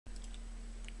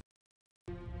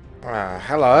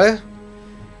Hello.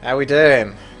 How we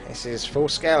doing? This is Full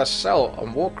Scale Assault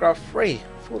on Warcraft 3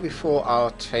 4v4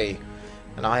 RT,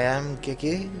 and I am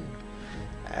Gigi.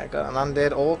 I got an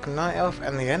undead orc, night elf,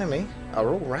 and the enemy are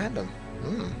all random.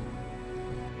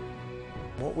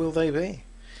 What will they be?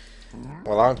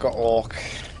 Well, I've got orc,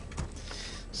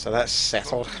 so that's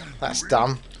settled. That's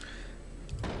done.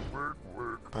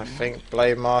 I think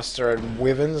Blade Master and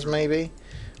Wyverns maybe,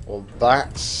 or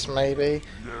bats maybe,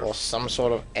 or some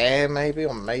sort of air maybe,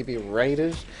 or maybe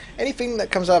raiders. Anything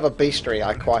that comes out of a bestiary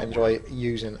I quite enjoy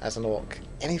using as an orc.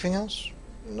 Anything else?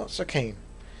 Not so keen.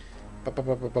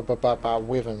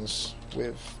 Wyverns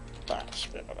with bats.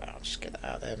 I'll just get that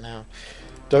out there now.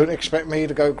 Don't expect me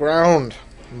to go ground.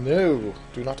 No,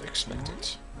 do not expect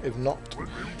it. If not,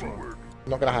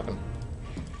 not gonna happen.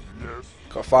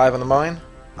 Got 5 on the mine?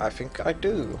 I think I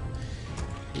do.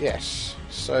 Yes.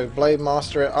 So Blade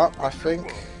Master it up, I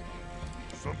think.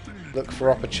 Look for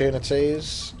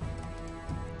opportunities.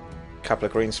 Couple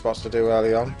of green spots to do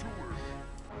early on.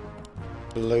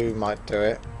 Blue might do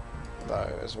it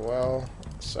though as well.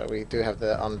 So we do have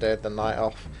the undead, the night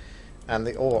elf, and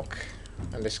the orc.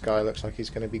 And this guy looks like he's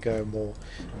going to be going more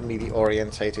melee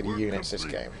orientated units this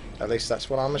game. At least that's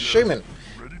what I'm assuming.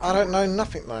 I don't know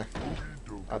nothing though.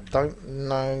 I don't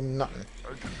know nothing.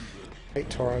 Hate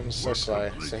Taurons so slow,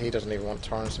 so he doesn't even want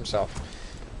Taurons himself.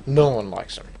 No one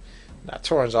likes them. Now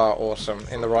Taurons are awesome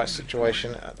in the right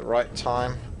situation, at the right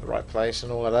time, the right place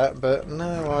and all of that, but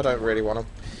no, I don't really want them.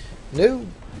 No!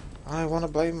 I want a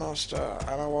Blade Master,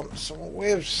 and I want some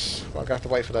Wivs. I'm going to have to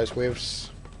wait for those Wivs.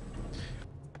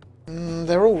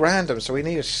 They're all random, so we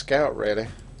need a scout really.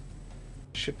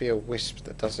 Should be a wisp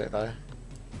that does it though.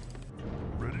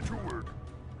 Ready to work.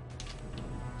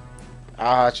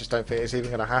 I just don't think it's even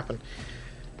going to happen.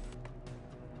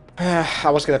 I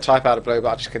was going to type out a blue, but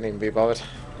I just couldn't even be bothered.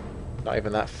 Not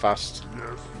even that fast.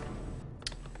 Yes.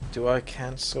 Do I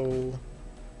cancel?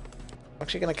 I'm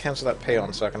actually going to cancel that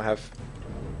peon so I can have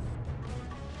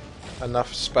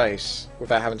enough space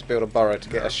without having to build a burrow to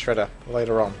get a shredder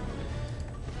later on.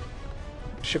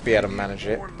 Should be able to manage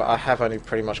it, but I have only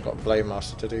pretty much got Blade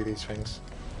Master to do these things.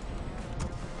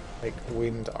 Make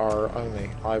wind R only.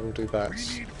 I will do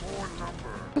bats.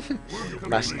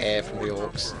 Mass air from the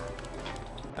orcs.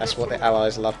 That's what the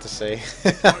allies love to see.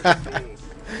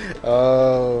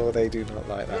 Oh, they do not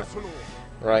like that.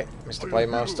 Right, Mr. Blade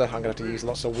Master, I'm going to have to use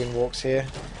lots of wind walks here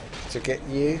to get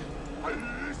you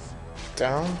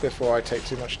down before I take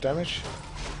too much damage.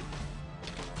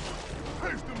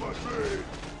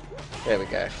 There we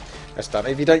go. That's done.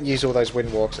 If you don't use all those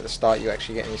wind walks at the start, you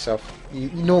actually get yourself. You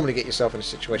normally get yourself in a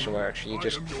situation where actually you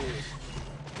just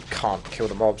can't kill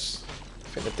the mobs. I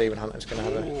think the Demon Hunter's going to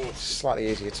have a slightly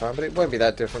easier time, but it won't be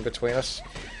that different between us.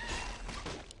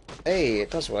 Hey,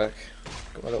 it does work.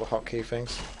 Got my little hotkey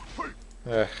things.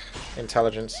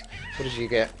 Intelligence. What did you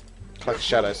get? Cloak of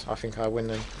Shadows. I think I win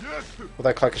then.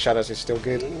 Although Cloak of Shadows is still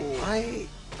good. I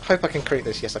hope I can create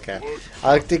this. Yes, I can.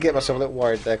 I did get myself a little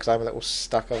worried there because I'm a little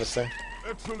stuck, obviously.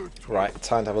 Right,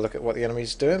 time to have a look at what the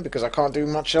enemy's doing because I can't do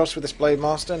much else with this Blade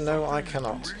Master. No, I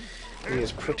cannot. He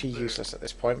is pretty useless at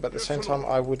this point, but at the same time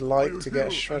I would like to get a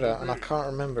shredder, and I can't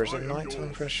remember. Is it night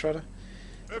time for a shredder?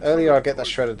 The earlier I get that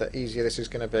shredder, the easier this is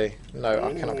going to be. No,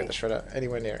 I cannot get the shredder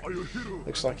anywhere near it.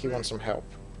 Looks like he wants some help.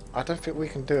 I don't think we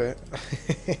can do it.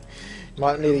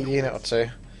 Might need a unit or two.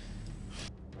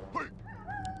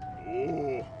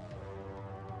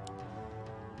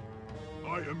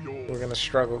 We're going to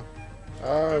struggle.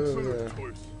 Oh,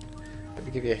 let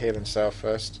me give you a healing salve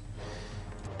first.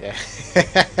 Yeah.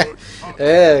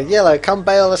 Yeah, Yellow, come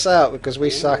bail us out because we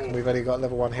suck and we've only got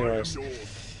level 1 heroes. Oh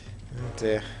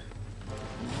dear.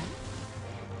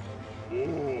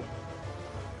 And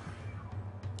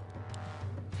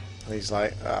he's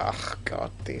like, oh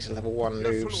god, these level 1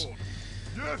 noobs.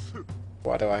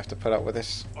 Why do I have to put up with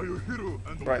this?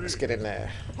 Right, let's get in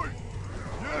there.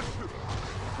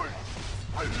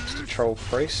 Just a troll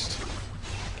priest.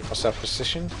 Get myself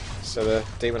positioned so the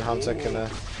Demon Hunter can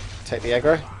take the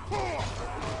aggro.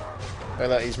 Oh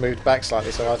look, he's moved back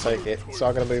slightly, so I'll take it. So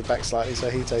I'm going to move back slightly so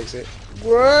he takes it.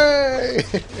 Way!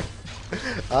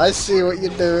 I see what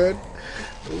you're doing.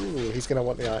 Ooh, he's going to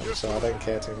want the item, so I don't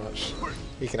care too much.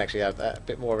 He can actually have that, a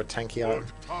bit more of a tanky item.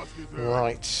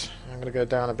 Right, I'm going to go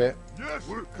down a bit.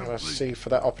 I'm going to see for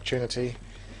that opportunity.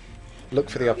 Look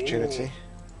for the opportunity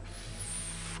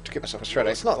to get myself a shredder.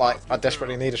 It's not like I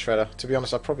desperately need a shredder. To be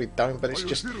honest, I probably don't, but it's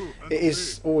just, it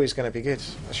is always going to be good.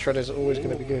 A shredder is always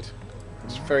going to be good.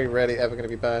 It's very rarely ever going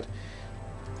to be bad.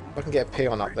 If I can get a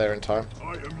peon up there in time.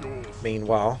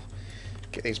 Meanwhile,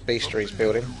 get these bestiaries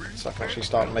building so I can actually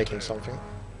start making something.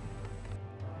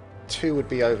 2 would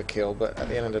be overkill, but at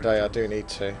the end of the day I do need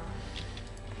to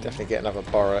definitely get another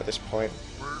borrow at this point.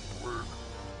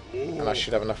 And I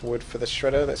should have enough wood for the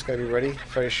shredder that's going to be ready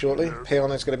very shortly.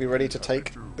 Peon is going to be ready to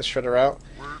take the shredder out.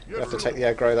 You have to take the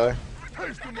aggro though.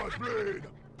 Taste of my blade.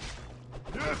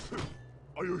 Yes.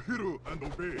 Are you hero and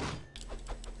obey?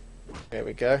 There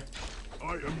we go.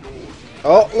 I am yours.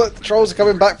 Oh, look, the trolls are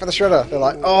coming back for the shredder. They're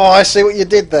like, oh, I see what you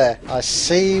did there. I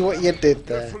see what you did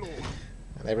there.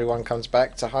 And everyone comes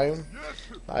back to home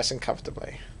nice and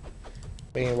comfortably.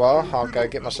 Meanwhile, I'll go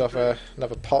get myself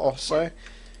another pot or so.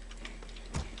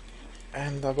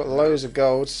 And I've got loads of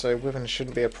gold, so Wyvern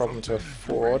shouldn't be a problem to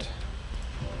afford.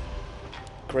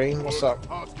 Green, what's up?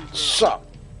 Sup?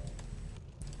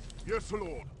 Yes,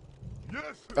 Lord.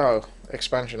 Yes. Oh,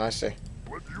 expansion, I see.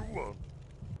 What do you want?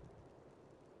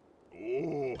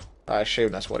 Oh. I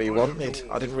assume that's what he wanted.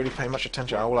 I didn't really pay much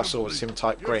attention. All I saw was him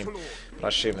type green. But I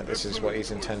assume that this is what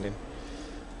he's intending.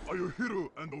 Are you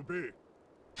hero and obey?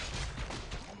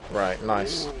 Right,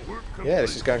 nice. Yeah,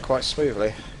 this is going quite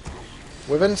smoothly.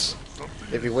 Wyverns,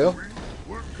 if you will.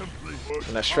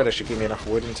 And that shredder should give me enough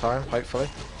wood in time, hopefully.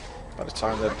 By the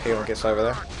time the peon gets over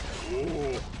there.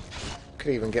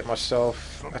 Could even get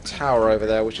myself a tower over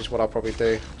there, which is what I'll probably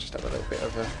do. Just have a little bit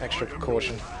of extra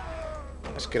precaution.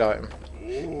 That's a good item.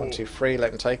 1, 2, 3,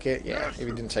 let him take it. Yeah, if he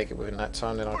didn't take it within that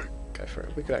time, then I'll go for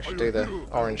it. We could actually do the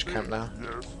orange camp now.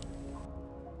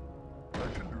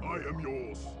 I am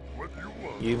yours. What do you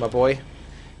want? You, my boy,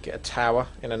 get a tower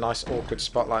in a nice awkward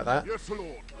spot like that. Yes,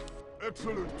 Lord.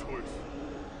 Excellent choice.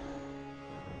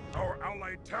 Our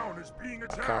allied town is being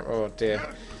attacked. I can't. Oh dear,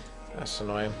 that's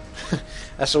annoying.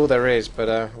 That's all there is,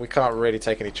 but we can't really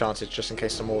take any chances just in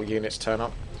case some more units turn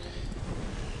up.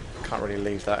 Can't really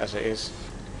leave that as it is.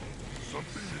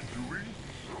 Something you're doing?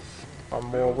 One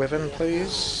more Wyvern,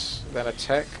 please. Then a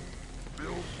tech.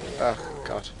 Oh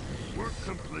god. Work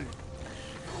complete.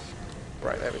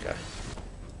 Right, there we go.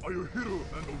 Are you hero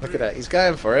and obey? Look at that, he's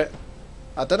going for it.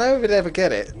 I don't know if he'd ever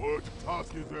get it. What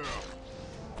task is there?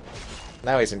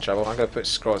 Now he's in trouble. I'm going to put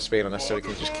scroll speed on this so we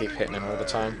can just keep hitting him all the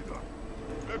time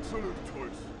Excellent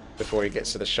choice. before he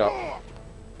gets to the shot.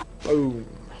 Boom.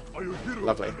 Are you hero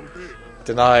Lovely. and obey?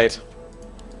 Denied.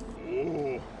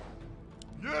 Oh.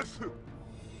 Yes.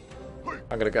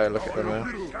 I'm going to go look at them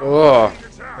now. Oh,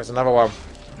 there's another one.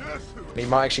 Yes. He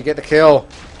might actually get the kill.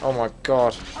 Oh my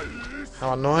god.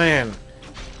 How annoying.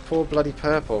 Poor bloody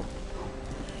purple.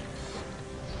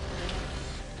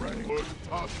 What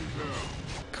task is there?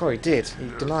 God, he did. He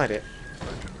denied it.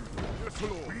 Yes,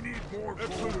 Lord. We need more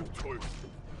excellent choice.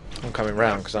 I'm coming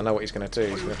round because I know what he's going to do.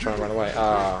 He's going to try and run away.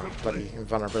 Ah, bloody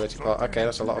invulnerability part. Okay,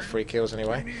 that's a lot of free kills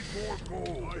anyway. Need more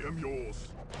gold. I am yours.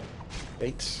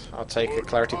 Beat. I'll take a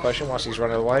clarity potion whilst he's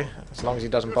running away. As long as he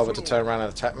doesn't bother to turn around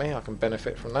and attack me, I can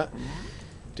benefit from that.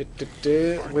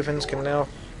 Wyverns can now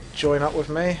join up with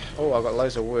me. Oh, I've got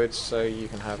loads of wood, so you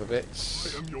can have a bit.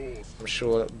 I am yours. I'm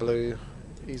sure that blue,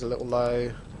 he's a little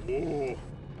low. Oh.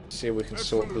 See if we can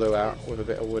sort blue out with a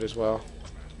bit of wood as well.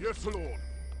 Yes, Lord.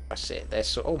 That's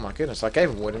it. Oh my goodness, I gave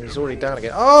him wood and he's already down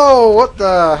again. Oh, what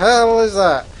the hell is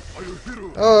that? Are you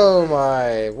hero? Oh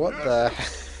my, what the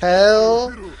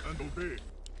hell? Hero and obey.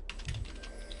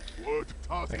 What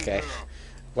task is Okay, there?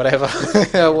 whatever,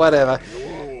 whatever.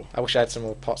 Oh. I wish I had some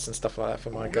more pots and stuff like that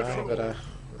for my guy, but no.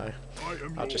 I am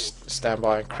I'll yours. just stand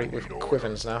by and creep with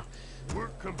Wyverns now.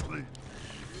 Work complete.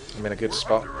 I'm in a good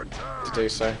spot to do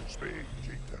so. Speed,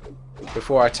 Cheetah.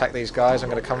 Before I attack these guys, I'm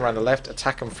going to come around the left,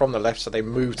 attack them from the left so they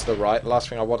move to the right. The last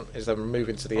thing I want is them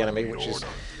moving to the enemy, which is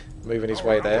moving his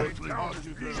way there. Task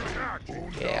is there.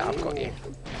 Yeah, I've got you.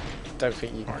 Don't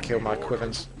think you can kill my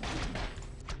Wyverns.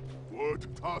 What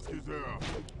task is there?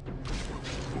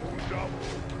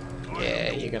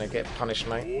 Yeah, you're going to get punished,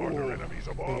 mate. Other enemies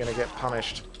You're above. going to get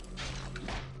punished.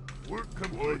 Work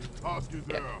complete. What task is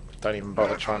there? Don't even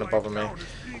bother trying to bother me. Town is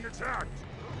being attacked.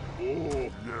 Oh,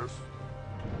 yes.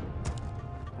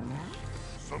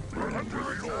 Something under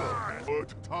attack.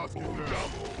 What task is there?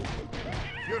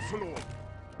 Yes, Lord.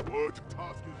 What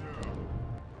task is there?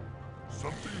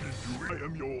 Something is doing. I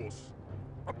am yours.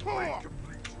 Upgrade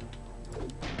complete.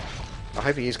 I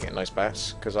hope he is getting those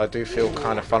bats, because I do feel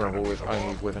kind of vulnerable with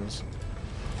only Wyverns.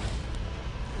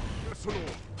 Yes, Lord.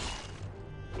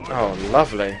 Oh,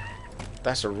 lovely.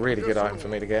 That's a really good item for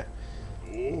me to get.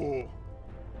 Oh.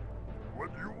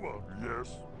 What do you want?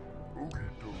 Yes. Oogie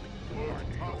doogie. What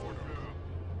task is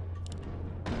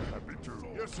there? Happy to.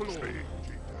 Yes, Lord. Speak,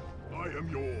 Cheetah. I am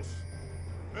yours.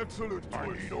 Excellent choice. I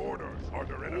need orders. Are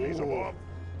there enemies above?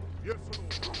 Yes,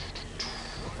 Lord.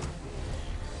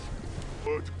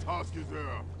 What task is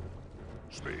there?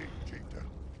 Speak, Cheetah.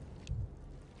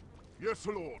 Yes,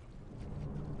 Lord.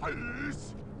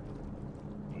 Please.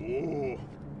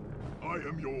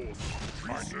 am yours.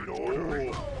 I need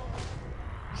order.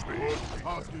 Speed.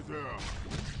 Task is there.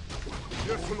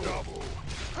 Yes, Lord. Double.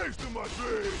 Haste my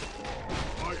blade.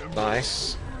 I am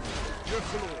Nice.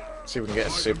 Yes, Lord. See if we can get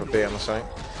a super beam or something.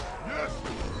 Yes.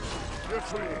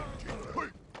 Yes, Lord.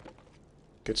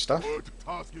 Good stuff.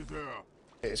 Task is there.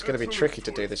 It's going to be tricky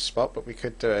to do this spot, but we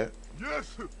could do it.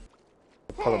 Yes.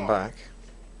 Pull them back.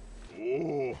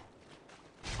 Oh.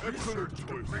 Excellent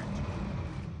choice.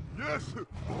 Yes.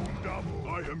 Double.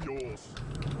 I am yours.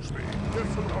 Yes,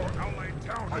 our allied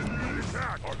town has been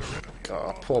attacked.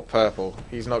 God, poor Purple.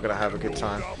 He's not going to have a good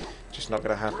time. Just not going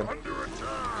to happen. Under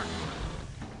attack.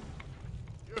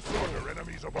 Yes, sir. Are there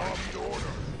enemies above? Need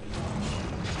order.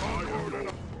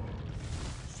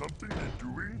 Something they're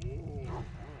doing?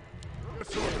 Yes,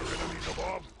 sir. Are there enemies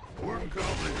above? We're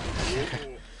coming.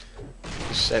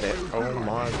 You said it. Oh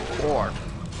my god.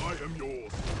 I am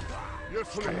yours. Yes,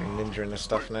 sir. Okay, ninja and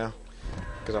stuff now.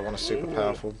 Because I want a super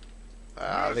powerful.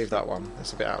 I'll leave that one.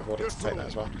 It's a bit out of order to take that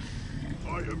as well.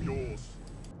 I am yours.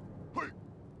 Hey.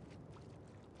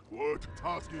 What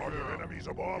task is there? Are there enemies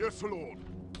above? Yes, Lord.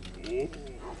 Oh.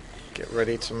 Get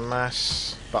ready to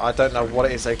mass. But I don't know what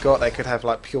it is they got. They could have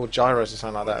like pure gyros or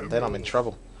something like that, and then I'm in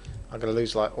trouble. I'm going to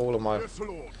lose like all of my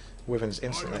wyverns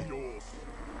instantly.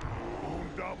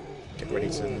 Get ready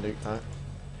to nuke that.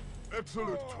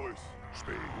 Excellent choice.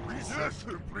 Speed. Reset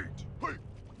complete. Hey.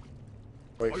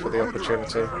 Wait for the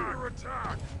opportunity.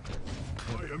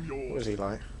 What is he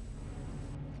like?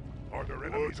 Are there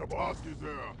enemies above?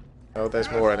 Oh,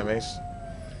 there's more enemies.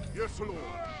 Yes, Lord.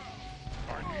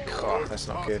 God, that's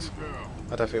not good.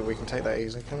 I don't think we can take that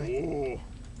easily, can we? Oh.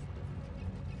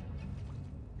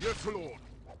 Yes, Lord.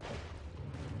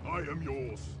 I am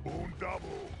yours.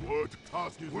 Double. What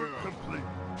task is there? Complete.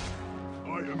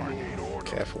 I am yours.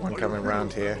 Careful one coming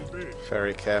round here.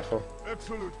 Very careful.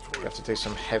 Excellent choice. We have to do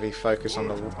some heavy focus on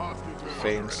the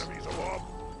fiends.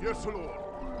 Yes, Lord.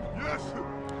 Yes.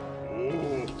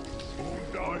 Oh.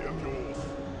 I am yours.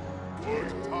 What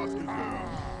task is there?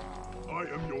 I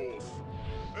am yours.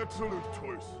 Excellent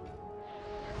choice.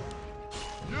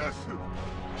 Yes.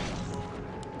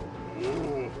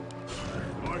 Oh.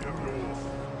 I am yours.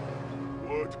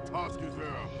 What task is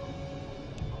there?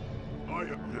 I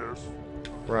am yes.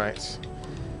 Right.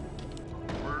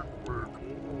 Work.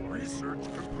 Research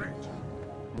complete.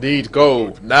 Need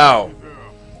go now.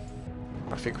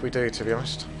 I think we do, to be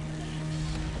honest.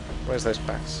 Where's those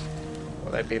bats?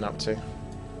 What they've been up to?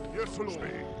 Yes, Lord. To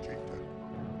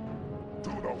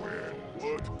the wind.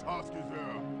 What task is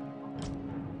there?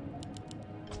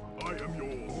 I am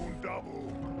yours. Double.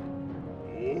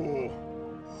 Oh.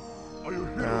 Are you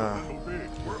here?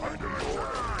 We're under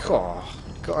attack. God,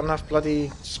 got enough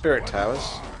bloody spirit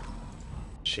towers.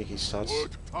 Cheeky studs.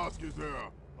 What task is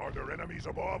there? Are there enemies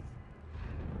above?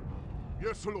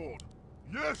 Yes, Lord.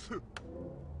 Yes.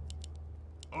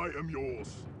 I am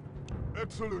yours.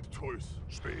 Excellent choice.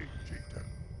 Speed, Chieftain.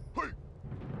 Hey.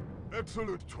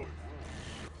 Excellent choice.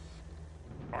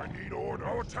 I need order.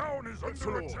 Our town is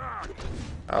under attack.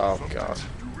 Oh god.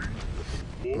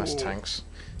 Mass tanks.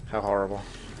 How horrible.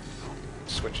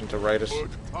 Switching to raiders.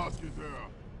 What task is there?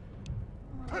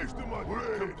 Taste of my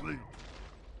blade. Complete.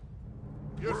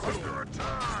 Yes, we're under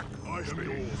attack. I am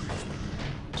yours.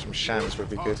 Some shams would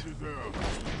be good.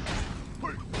 I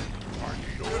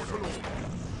need order.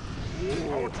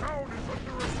 Our town is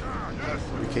under attack. Yes.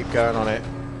 We keep going on it.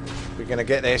 We're gonna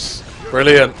get this.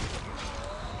 Brilliant.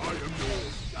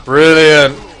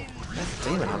 Brilliant. That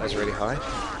demon hunter's really high.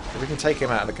 If we can take him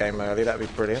out of the game early, that'd be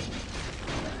brilliant.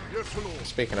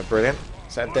 Speaking of brilliant,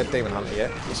 is that a dead demon hunter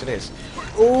yet? Yes, it is.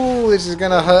 Ooh, this is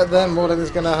gonna hurt them more than it's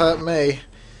gonna hurt me.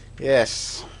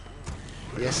 Yes.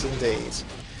 Yes, indeed.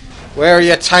 Where are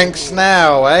your tanks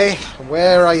now, eh?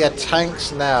 Where are your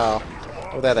tanks now?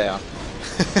 Oh, there they are.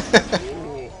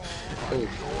 Ooh, there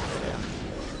they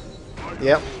are.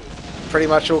 Yep. Pretty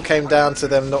much all came down to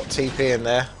them not TPing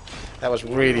there. That was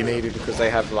really needed because they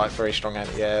have like very strong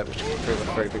anti-air, which can prove a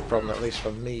very big problem, at least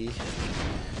for me.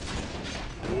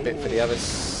 A bit for the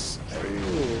others.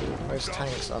 Ooh, those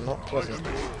tanks are not pleasant.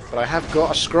 But I have got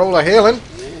a scroller healing.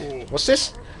 What's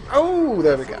this? Oh,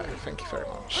 there we go. Thank you very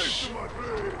much.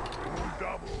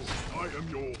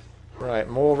 Right,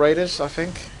 more raiders, I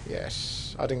think.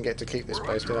 Yes. I didn't get to keep this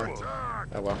base, did I?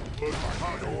 Oh well.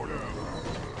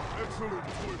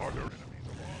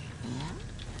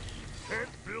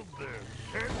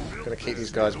 I'm gonna keep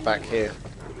these guys back here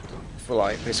for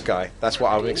like this guy. That's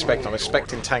what I would expect. I'm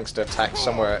expecting tanks to attack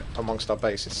somewhere amongst our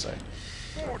bases, so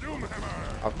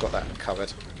I've got that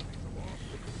covered.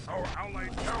 Our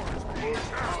allied town is being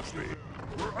attacked.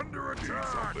 We're under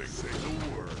attack. Say the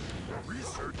word.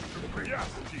 Research to yes,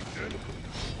 chieftain.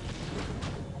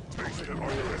 Makes them our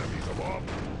enemies above.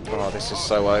 Oh, this is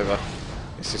so over.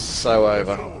 This is so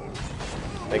over.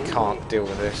 They can't deal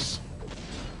with this.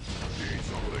 Need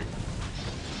something?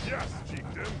 Yes,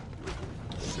 chieftain.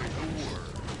 Say the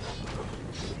word.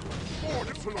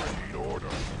 Order till I need order.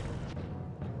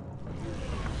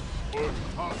 Put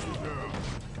hostile down.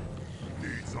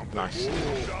 Need something? Nice.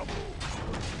 Double.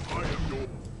 I am your.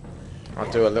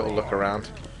 I'll do a little look around.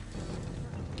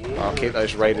 I'll keep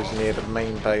those raiders near the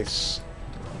main base.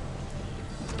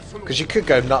 Because you could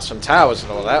go nuts on towers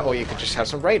and all that, or you could just have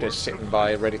some raiders sitting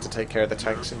by ready to take care of the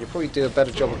tanks, and you'd probably do a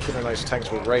better job of killing those tanks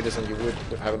with raiders than you would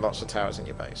with having lots of towers in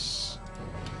your base.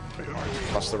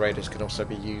 Plus the raiders can also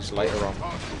be used later on.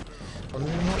 I'm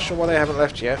not sure why they haven't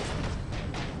left yet.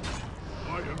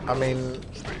 I mean,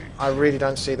 I really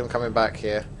don't see them coming back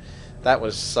here. That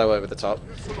was so over the top.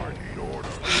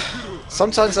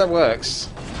 Sometimes that works,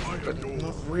 but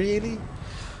not really.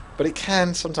 But it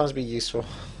can sometimes be useful.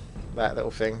 That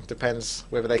little thing depends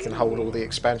whether they can hold all the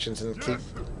expansions and keep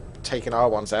taking our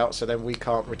ones out, so then we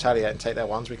can't retaliate and take their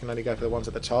ones. We can only go for the ones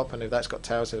at the top, and if that's got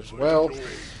towers as well,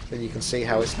 then you can see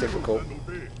how it's difficult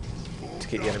to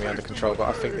keep the enemy under control. But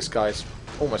I think this guy's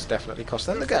almost definitely cost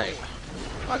them the game.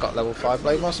 I got level 5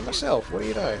 Blade Master myself. What do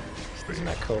you know? Isn't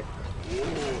that cool?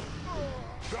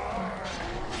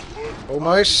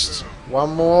 Almost.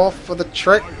 One more for the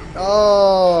trick.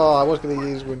 Oh, I was going to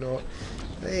use Winnow.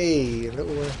 Hey, a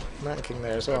little Man King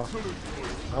there as well.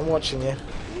 I'm watching you.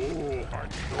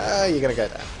 You're going to go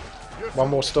down. One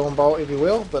more Storm Bolt if you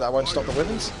will, but that won't stop the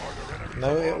Withens.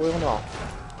 No, it will not.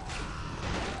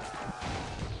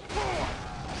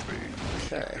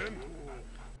 Okay.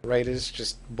 Raiders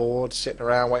just bored, sitting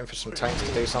around waiting for some tanks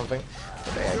to do something.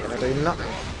 But they ain't going to do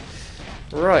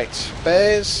nothing. Right.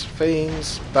 Bears,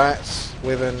 Fiends, Bats,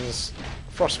 Wyverns,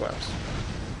 Frostwells.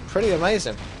 Pretty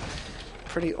amazing.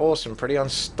 Pretty awesome, pretty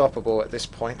unstoppable at this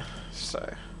point.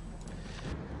 So,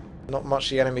 not much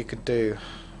the enemy could do.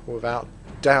 Without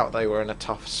doubt they were in a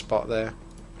tough spot there.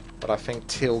 But I think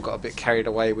Till got a bit carried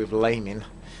away with laming.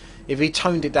 If he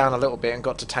toned it down a little bit and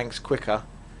got to tanks quicker,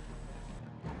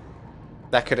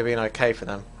 that could have been okay for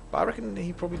them. But I reckon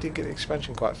he probably did get the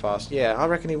expansion quite fast. Yeah, I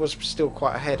reckon he was still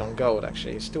quite ahead on gold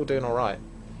actually. He's still doing alright.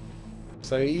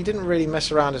 So he didn't really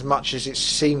mess around as much as it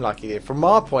seemed like he did. From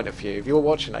our point of view, if you're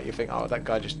watching that, you think, oh, that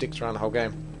guy just dicks around the whole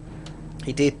game.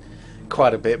 He did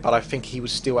quite a bit, but I think he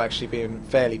was still actually being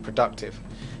fairly productive.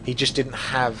 He just didn't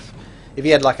have... If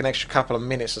he had like an extra couple of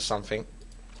minutes or something,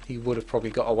 he would have probably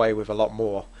got away with a lot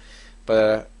more.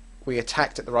 But we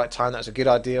attacked at the right time. That was a good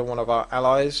idea, one of our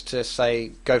allies, to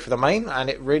say, go for the main, and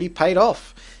it really paid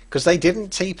off. Because they didn't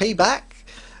TP back.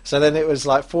 So then it was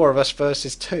like 4 of us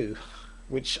versus 2.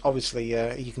 Which obviously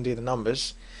you can do the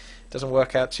numbers. Doesn't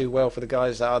work out too well for the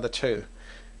guys that are the 2.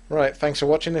 Right, thanks for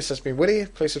watching. This has been Willie.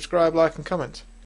 Please subscribe, like and comment.